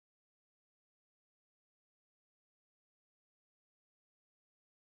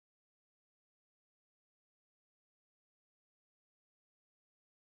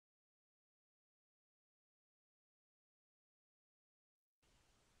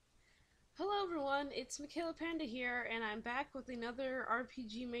Hello everyone, it's Michaela Panda here, and I'm back with another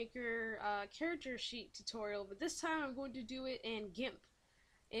RPG Maker character sheet tutorial, but this time I'm going to do it in GIMP.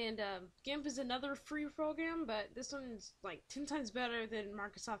 And GIMP is another free program, but this one's like 10 times better than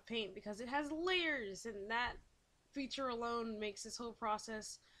Microsoft Paint because it has layers, and that feature alone makes this whole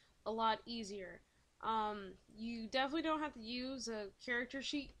process a lot easier. You definitely don't have to use a character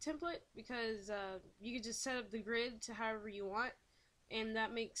sheet template because you can just set up the grid to however you want, and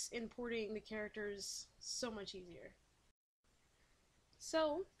that makes importing the characters so much easier.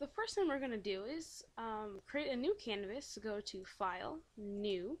 So the first thing we're going to do is create a new canvas. Go to File,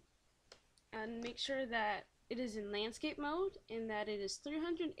 New, and make sure that it is in landscape mode and that it is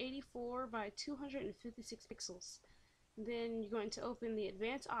 384 by 256 pixels. Then you're going to open the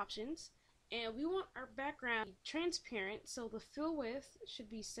advanced options, and we want our background transparent, so the fill width should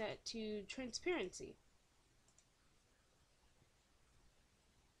be set to transparency.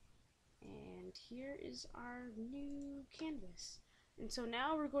 And here is our new canvas. And so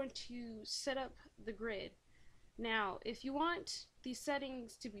now we're going to set up the grid. Now, if you want these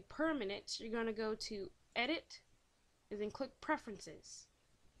settings to be permanent, you're going to go to Edit and then click Preferences.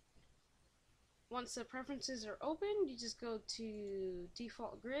 Once the preferences are open, you just go to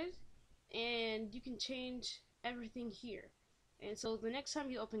Default Grid, and you can change everything here. And so the next time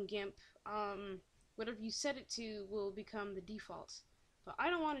you open GIMP, whatever you set it to will become the default. But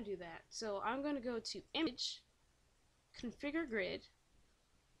I don't want to do that, so I'm going to go to Image, Configure Grid,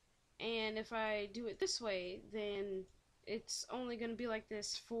 and if I do it this way, then it's only going to be like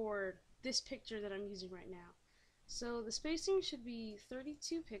this for this picture that I'm using right now. So the spacing should be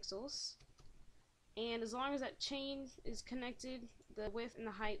 32 pixels, and as long as that chain is connected, the width and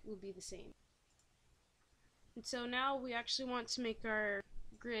the height will be the same. And so now we actually want to make our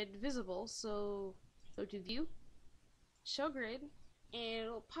grid visible, so go to View, Show Grid, and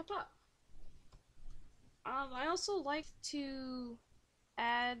it'll pop up. I also like to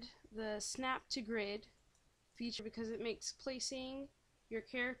add the Snap to Grid feature because it makes placing your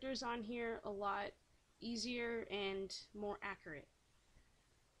characters on here a lot easier and more accurate.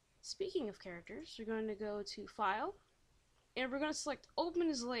 Speaking of characters, you're going to go to File, and we're going to select Open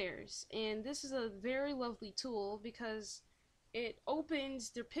as Layers, and this is a very lovely tool because it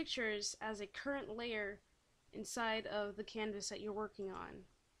opens their pictures as a current layer inside of the canvas that you're working on.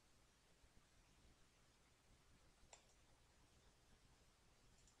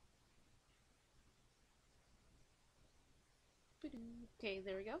 Okay,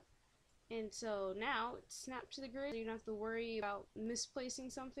 there we go. And so now it's snapped to the grid, so you don't have to worry about misplacing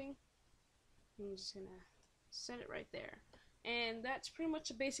something. I'm just gonna set it right there. And that's pretty much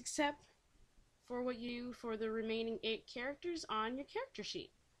a basic step for what you do for the remaining 8 characters on your character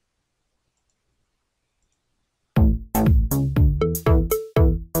sheet.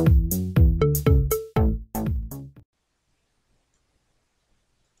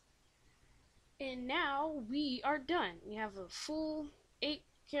 And now we are done. We have a full 8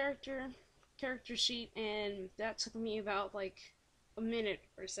 character sheet, and that took me about like a minute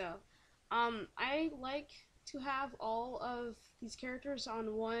or so. I like to have all of these characters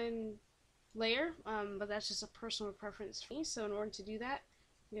on one layer, but that's just a personal preference for me. So in order to do that,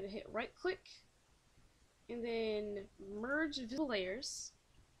 I'm going to hit right click and then merge visible layers,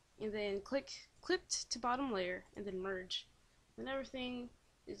 and then click clipped to bottom layer and then merge. And everything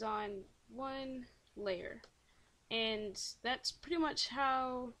is on one layer, and that's pretty much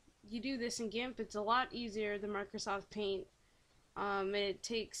how you do this in GIMP. It's a lot easier than Microsoft Paint. It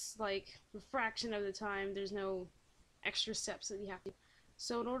takes like a fraction of the time. There's no extra steps that you have to do.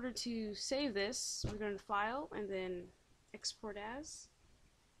 So in order to save this, we're going to File and then Export As,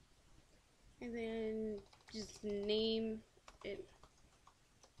 and then just name it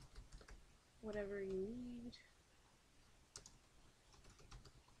whatever you need.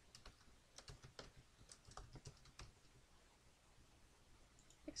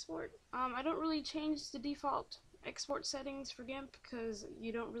 Export. I don't really change the default export settings for GIMP because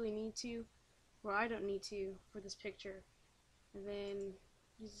you don't really need to. Well, I don't need to for this picture. And then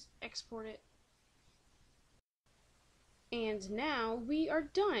just export it. And now we are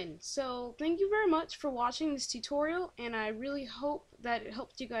done. So thank you very much for watching this tutorial, and I really hope that it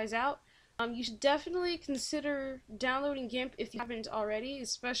helped you guys out. You should definitely consider downloading GIMP if you haven't already,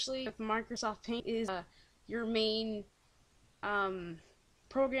 especially if Microsoft Paint is your main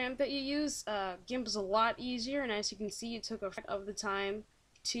program that you use. GIMP is a lot easier, and as you can see, it took a fraction of the time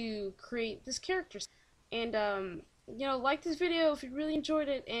to create this character. And you know, like this video if you really enjoyed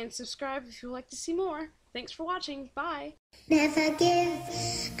it, and subscribe if you'd like to see more. Thanks for watching. Bye. Never give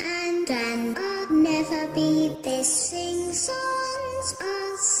and I'll never be this. Sing songs,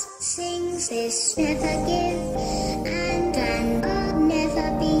 us sing promises never give, and I'll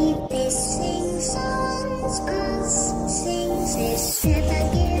never be there.